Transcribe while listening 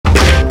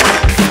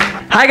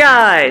Hi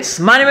guys,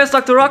 my name is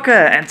Dr. Rocker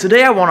and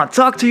today I want to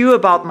talk to you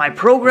about my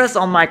progress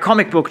on my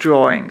comic book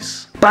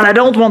drawings. But I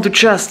don't want to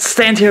just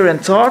stand here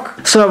and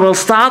talk, so I will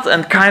start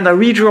and kinda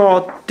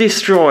redraw this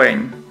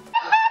drawing.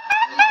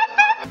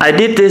 I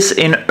did this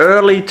in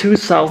early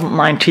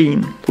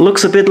 2019.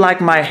 Looks a bit like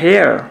my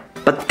hair,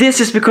 but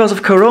this is because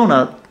of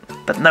Corona,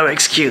 but no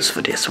excuse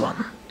for this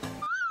one.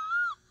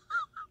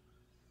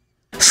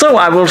 So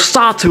I will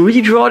start to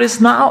redraw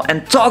this now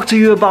and talk to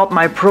you about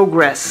my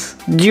progress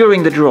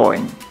during the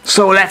drawing.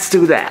 So let's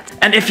do that.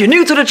 And if you're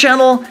new to the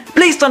channel,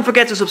 please don't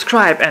forget to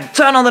subscribe and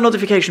turn on the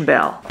notification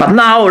bell. But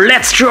now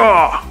let's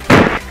draw!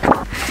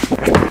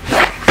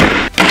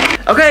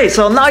 Okay,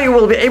 so now you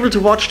will be able to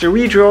watch the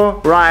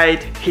redraw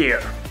right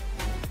here.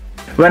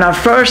 When I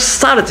first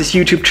started this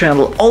YouTube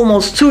channel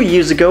almost 2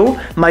 years ago,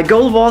 my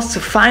goal was to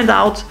find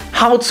out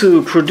how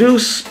to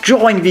produce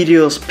drawing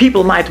videos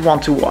people might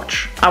want to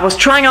watch. I was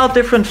trying out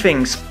different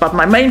things, but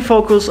my main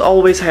focus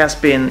always has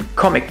been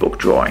comic book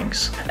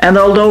drawings. And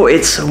although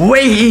it's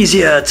way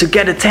easier to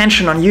get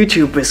attention on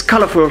YouTube with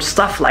colorful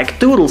stuff like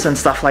doodles and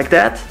stuff like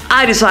that,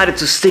 I decided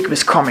to stick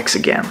with comics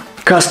again.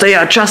 Cause they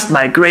are just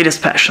my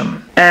greatest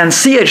passion. And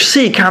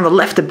CHC kinda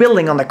left the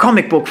building on the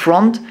comic book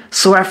front,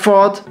 so I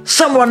thought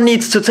someone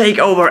needs to take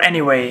over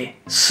anyway.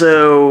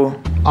 So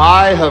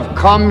I have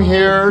come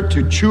here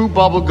to chew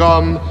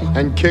bubblegum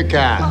and kick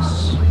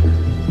ass.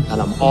 And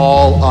I'm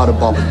all out of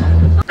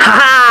bubblegum.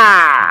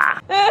 Haha!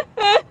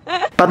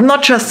 But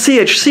not just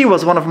CHC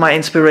was one of my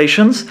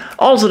inspirations,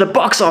 also the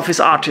box office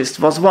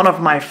artist was one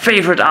of my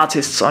favorite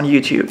artists on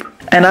YouTube.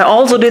 And I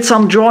also did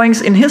some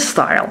drawings in his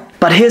style.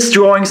 But his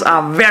drawings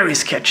are very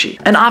sketchy.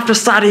 And after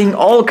studying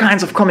all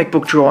kinds of comic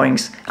book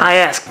drawings, I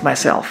asked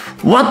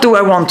myself, what do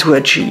I want to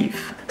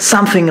achieve?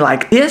 Something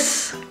like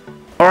this?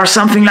 Or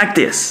something like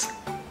this?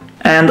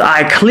 And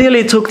I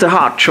clearly took the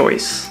hard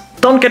choice.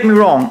 Don't get me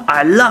wrong,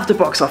 I love the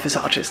box office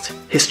artist.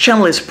 His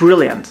channel is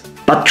brilliant.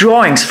 But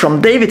drawings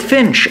from David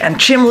Finch and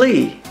Jim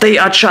Lee, they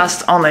are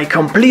just on a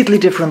completely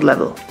different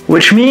level.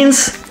 Which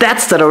means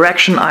that's the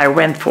direction I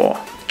went for.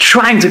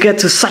 Trying to get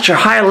to such a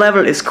high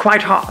level is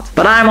quite hard,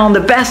 but I'm on the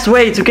best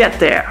way to get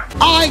there.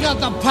 I got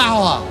the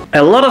power!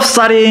 A lot of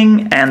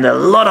studying and a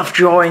lot of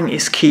drawing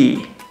is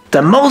key.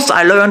 The most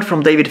I learned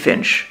from David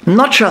Finch,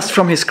 not just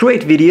from his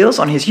great videos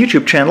on his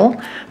YouTube channel,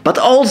 but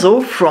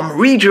also from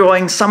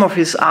redrawing some of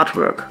his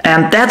artwork.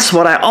 And that's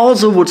what I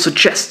also would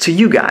suggest to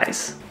you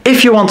guys.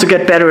 If you want to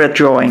get better at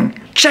drawing,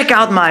 check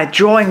out my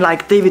Drawing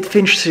Like David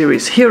Finch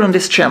series here on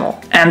this channel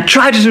and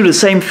try to do the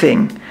same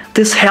thing.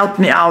 This helped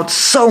me out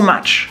so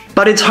much.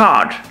 But it's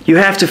hard. You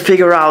have to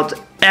figure out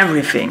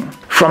everything.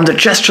 From the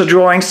gesture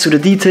drawings to the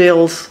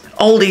details,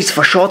 all these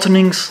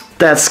foreshortenings.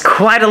 That's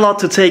quite a lot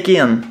to take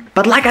in.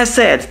 But like I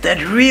said,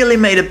 that really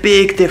made a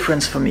big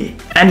difference for me.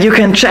 And you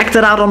can check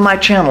that out on my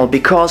channel,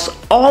 because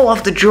all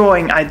of the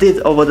drawing I did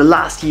over the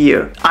last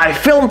year, I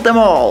filmed them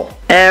all.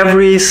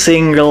 Every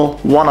single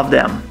one of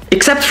them.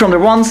 Except from the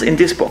ones in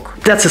this book.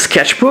 That's a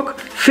sketchbook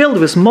filled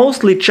with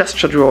mostly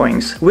gesture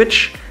drawings,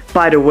 which,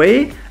 by the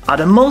way, are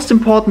the most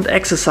important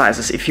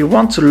exercises if you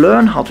want to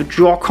learn how to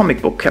draw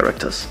comic book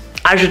characters.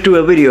 I should do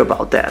a video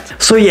about that.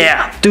 So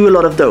yeah, do a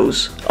lot of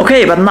those.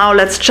 Okay, but now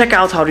let's check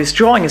out how this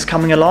drawing is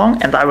coming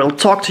along and I will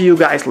talk to you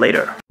guys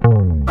later.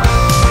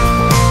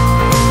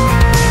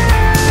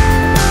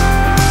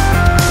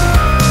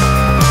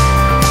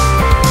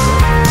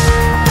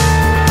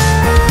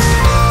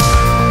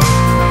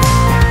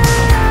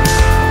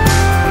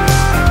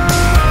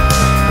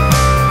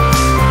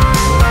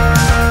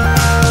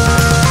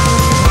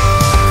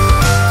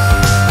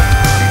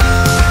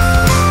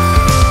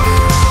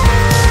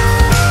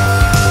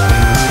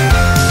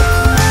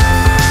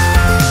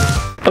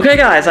 Okay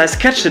guys, I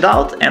sketched it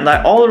out and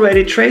I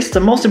already traced the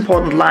most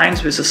important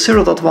lines with a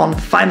 0.1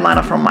 fine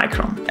liner from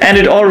Micron. And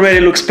it already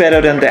looks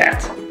better than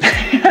that.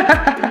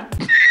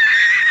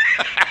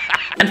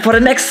 And for the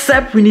next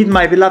step we need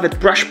my beloved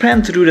brush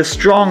pen to do the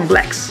strong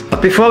blacks.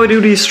 But before we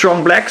do these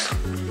strong blacks,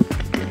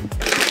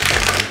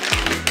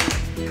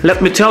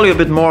 let me tell you a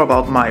bit more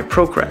about my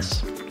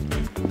progress.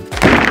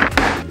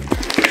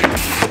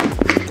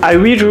 I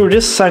redrew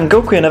this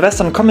Sangoku in a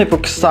Western comic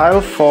book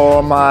style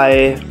for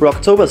my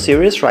Rocktober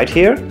series right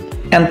here.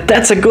 And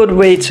that's a good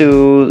way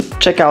to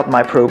check out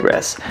my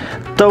progress.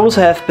 Those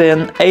have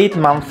been 8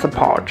 months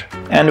apart.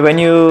 And when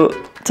you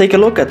take a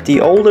look at the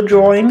older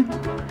drawing,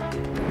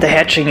 the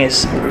hatching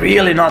is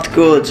really not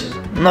good.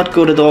 Not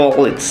good at all.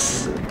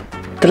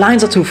 The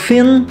lines are too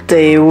thin,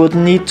 they would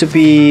need to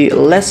be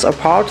less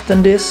apart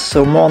than this,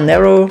 so more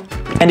narrow.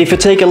 And if you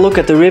take a look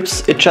at the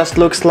ribs, it just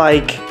looks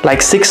like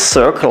 6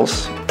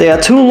 circles. They are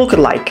too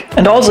look-alike.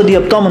 And also the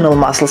abdominal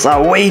muscles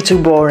are way too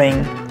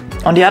boring.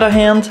 On the other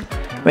hand,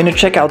 when you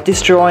check out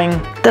this drawing,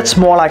 that's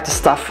more like the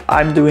stuff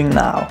I'm doing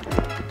now.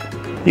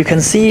 You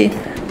can see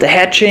the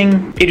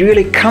hatching, it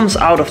really comes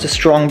out of the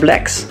strong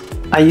blacks.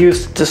 I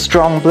used the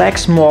strong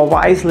blacks more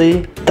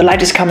wisely. The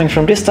light is coming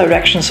from this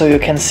direction, so you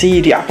can see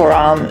the upper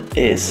arm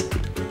is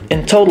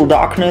in total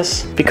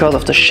darkness because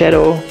of the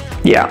shadow.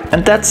 Yeah,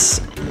 and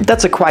that's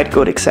That's a quite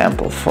good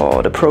example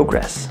for the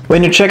progress.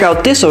 When you check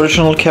out this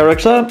original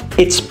character,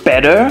 it's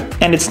better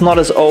and it's not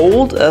as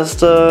old as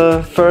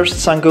the first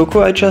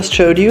Sangoku I just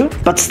showed you,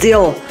 but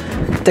still,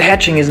 the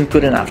hatching isn't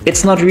good enough.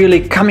 It's not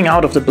really coming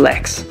out of the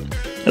blacks.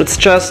 It's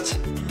just,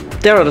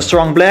 there are the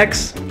strong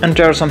blacks and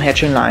there are some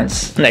hatching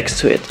lines next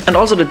to it. And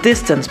also the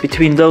distance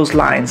between those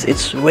lines,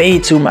 it's way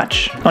too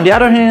much. On the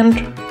other hand,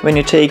 when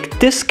you take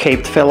this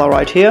caped fella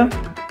right here,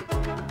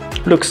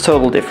 looks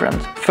totally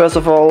different. First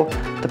of all,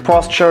 the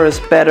posture is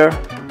better,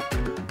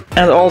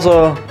 and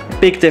also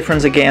big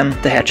difference again,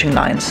 the hatching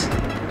lines.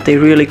 They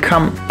really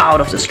come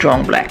out of the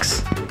strong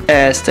blacks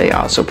as they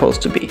are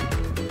supposed to be.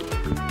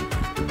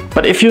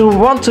 But if you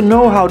want to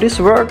know how this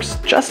works,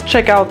 just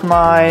check out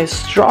my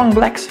strong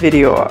blacks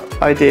video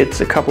I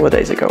did a couple of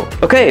days ago.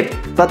 Okay,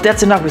 but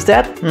that's enough with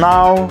that.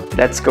 Now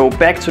let's go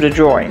back to the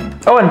drawing.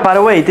 Oh, and by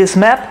the way, this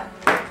map,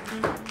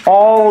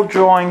 all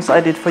drawings I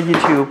did for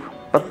YouTube.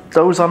 But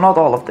those are not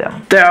all of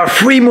them. There are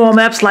 3 more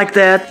maps like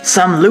that,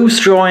 some loose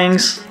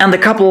drawings, and a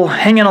couple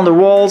hanging on the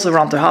walls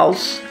around the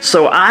house.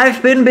 So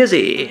I've been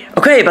busy.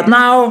 Okay, but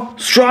now,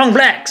 strong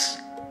blacks.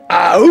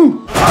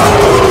 Ow!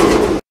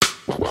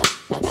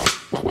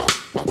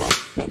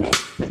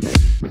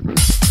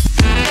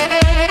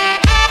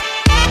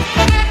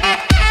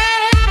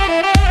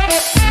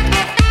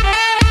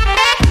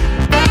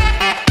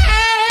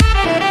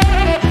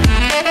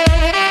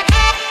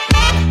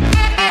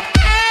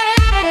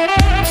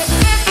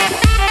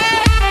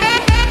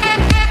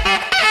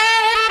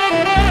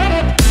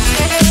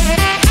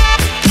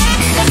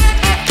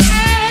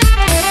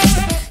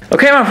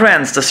 Okay, my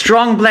friends, the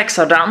strong blacks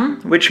are done,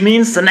 which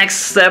means the next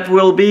step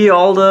will be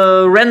all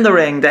the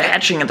rendering, the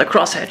hatching and the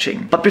cross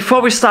hatching. But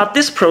before we start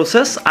this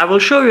process, I will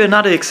show you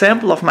another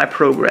example of my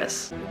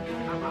progress.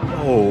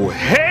 Oh,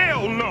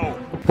 hell no!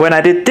 When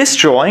I did this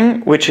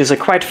drawing, which is a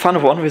quite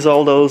fun one with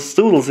all those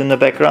doodles in the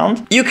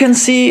background, you can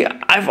see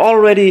I've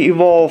already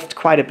evolved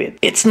quite a bit.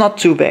 It's not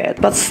too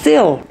bad, but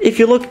still, if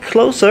you look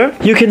closer,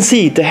 you can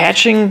see the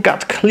hatching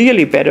got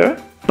clearly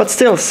better. But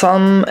still,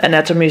 some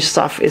anatomy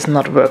stuff is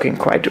not working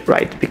quite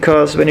right,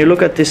 because when you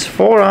look at this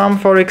forearm,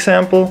 for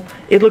example,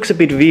 it looks a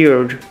bit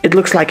weird. It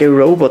looks like a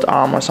robot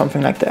arm or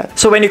something like that.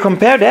 So when you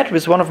compare that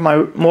with one of my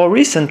more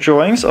recent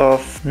drawings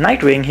of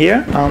Nightwing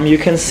here, you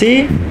can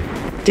see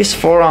this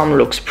forearm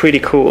looks pretty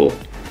cool.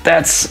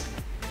 That's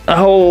a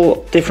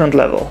whole different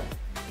level.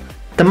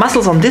 The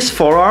muscles on this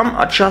forearm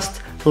are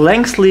just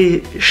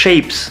lengthy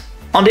shapes.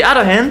 On the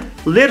other hand,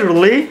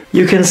 literally,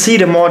 you can see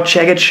the more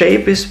jagged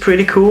shape is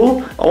pretty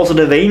cool. Also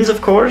the veins,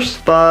 of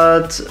course.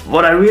 But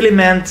what I really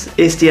meant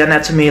is the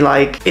anatomy,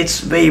 like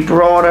it's way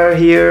broader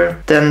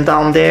here than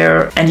down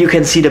there. And you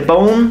can see the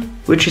bone,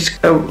 which is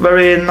a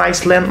very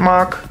nice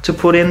landmark to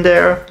put in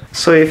there.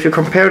 So if you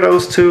compare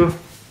those two,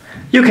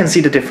 you can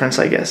see the difference,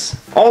 I guess.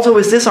 Also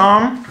with this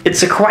arm,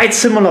 it's a quite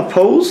similar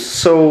pose,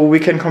 so we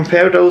can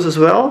compare those as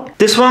well.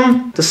 This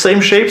one, the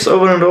same shapes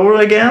over and over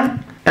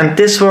again. And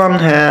this one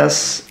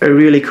has a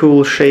really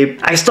cool shape.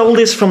 I stole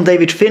this from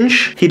David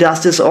Finch. He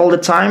does this all the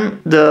time.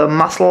 The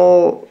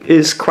muscle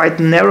is quite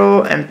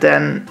narrow and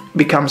then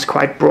becomes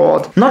quite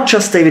broad. Not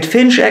just David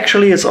Finch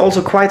actually, it's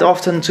also quite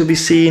often to be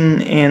seen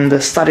in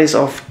the studies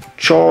of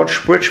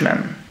George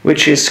Bridgman,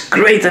 which is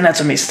great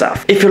anatomy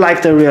stuff, if you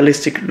like the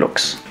realistic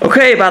looks.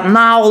 Okay, but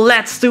now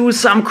let's do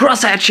some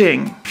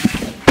cross-hatching.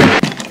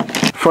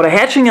 For the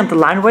hatching and the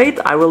line weight,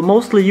 I will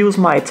mostly use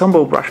my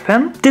Tombow brush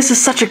pen. This is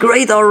such a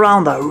great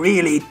all-rounder,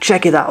 really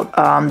check it out.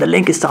 The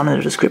link is down in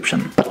the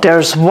description. But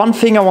there's one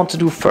thing I want to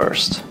do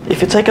first.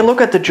 If you take a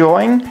look at the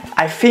drawing,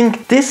 I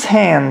think this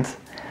hand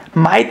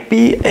might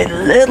be a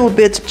little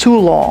bit too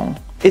long.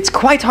 It's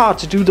quite hard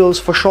to do those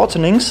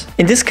foreshortenings.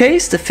 In this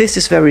case, the fist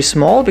is very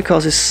small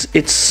because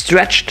it's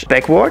stretched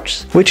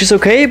backwards, which is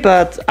okay,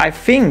 but I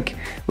think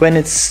when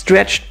it's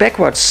stretched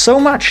backwards so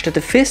much that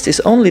the fist is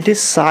only this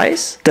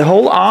size, the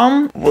whole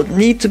arm would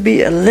need to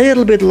be a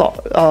little bit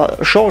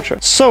shorter.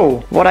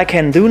 So what I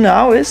can do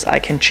now is I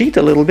can cheat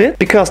a little bit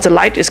because the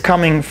light is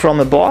coming from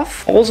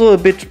above, also a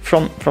bit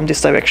from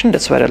this direction.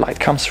 That's where the light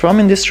comes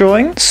from in this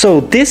drawing. So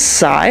this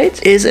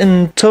side is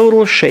in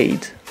total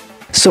shade.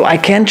 So I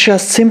can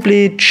just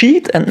simply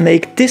cheat and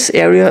make this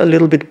area a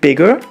little bit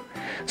bigger.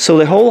 So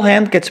the whole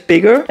hand gets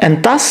bigger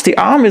and thus the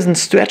arm isn't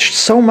stretched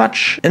so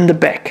much in the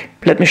back.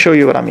 Let me show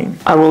you what I mean.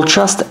 I will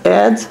just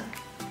add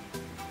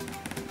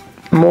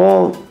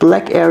more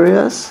black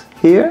areas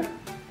here.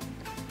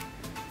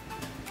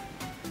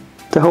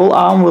 The whole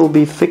arm will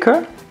be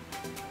thicker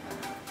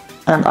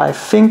and I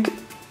think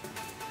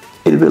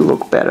it will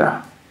look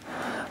better.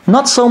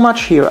 Not so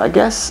much here, I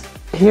guess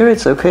here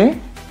it's okay.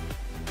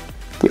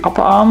 The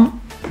upper arm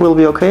will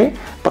be okay,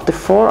 but the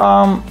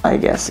forearm, I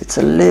guess it's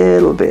a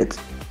little bit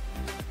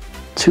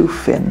too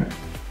thin.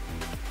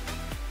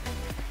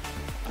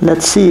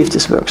 Let's see if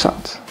this works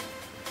out.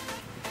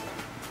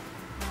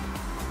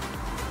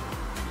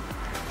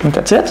 And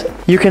that's it.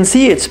 You can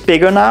see it's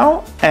bigger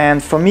now,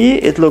 and for me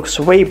it looks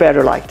way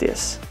better like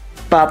this.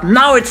 But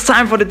now it's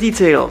time for the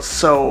details,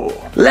 so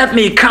let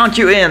me count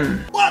you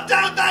in. 1, 2,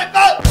 3,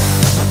 4.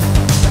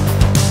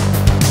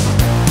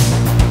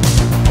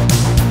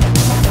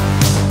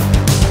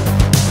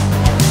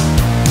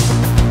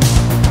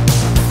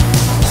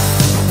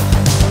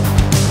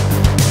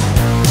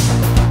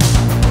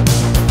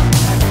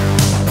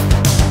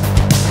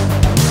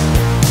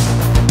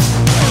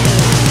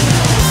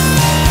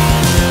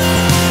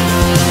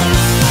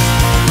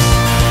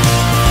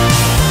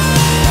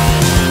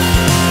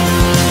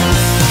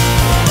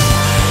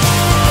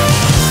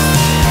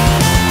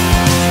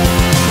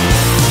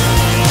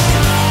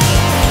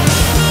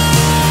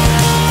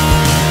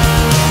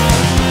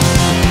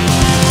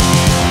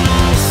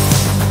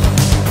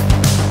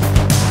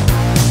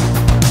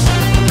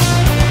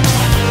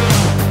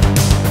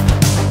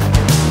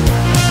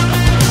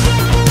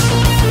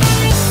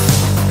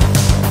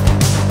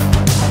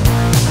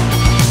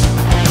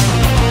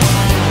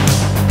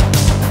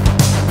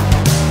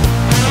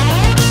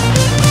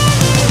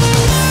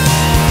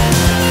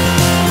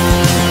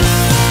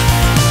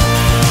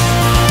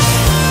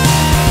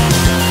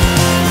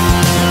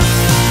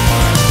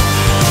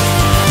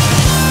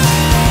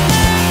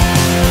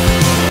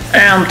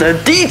 And the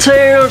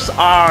details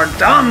are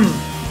done!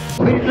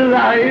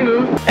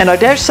 And I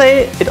dare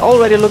say it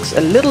already looks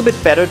a little bit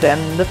better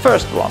than the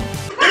first one.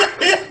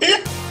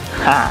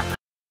 Ha!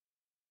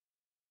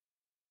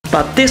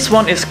 But this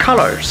one is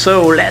color,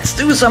 so let's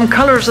do some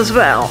colors as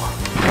well.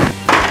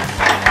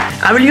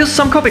 I will use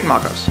some Copic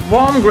markers,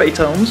 warm gray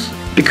tones,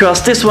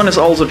 because this one is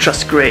also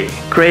just gray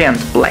and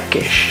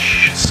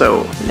blackish.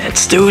 So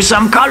let's do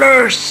some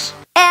colors!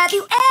 Have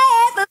you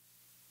ever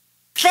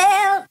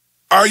felt?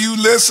 Are you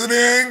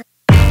listening?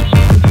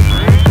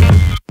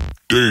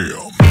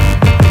 Damn.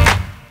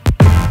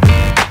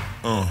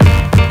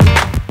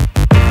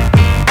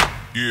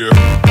 Yeah.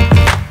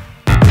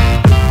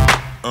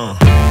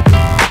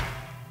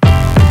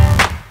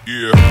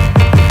 Yeah.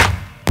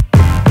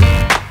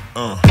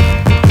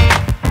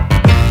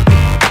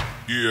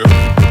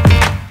 Yeah.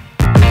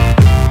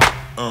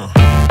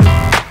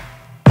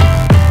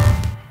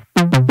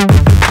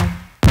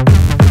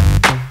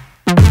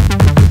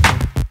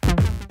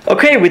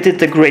 Okay, we did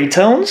the gray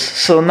tones,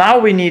 so now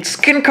we need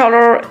skin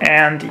color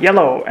and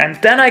yellow, and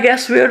then I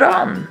guess we're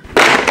done.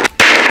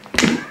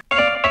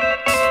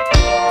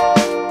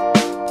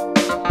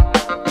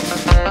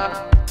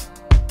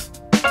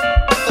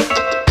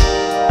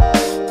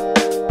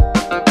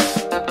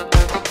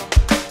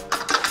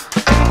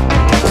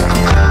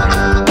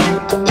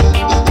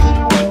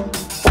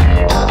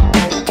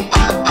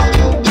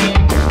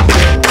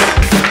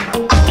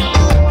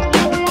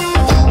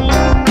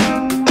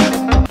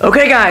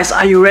 Okay guys,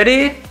 are you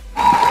ready?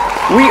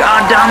 We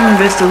are done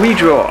with the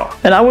redraw.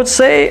 And I would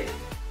say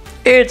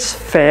it's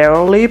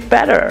fairly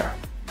better.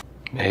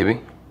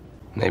 Maybe,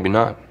 maybe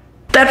not.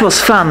 That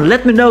was fun.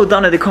 Let me know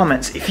down in the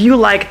comments if you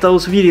like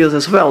those videos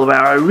as well,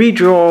 where I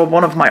redraw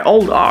one of my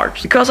old art,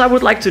 because I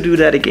would like to do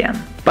that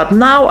again. But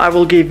now I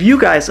will give you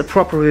guys a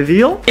proper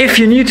reveal. If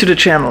you're new to the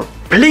channel,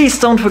 please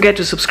don't forget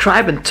to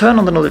subscribe and turn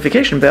on the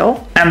notification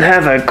bell. And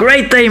have a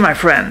great day, my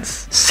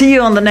friends. See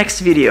you on the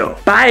next video.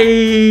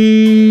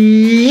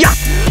 Bye!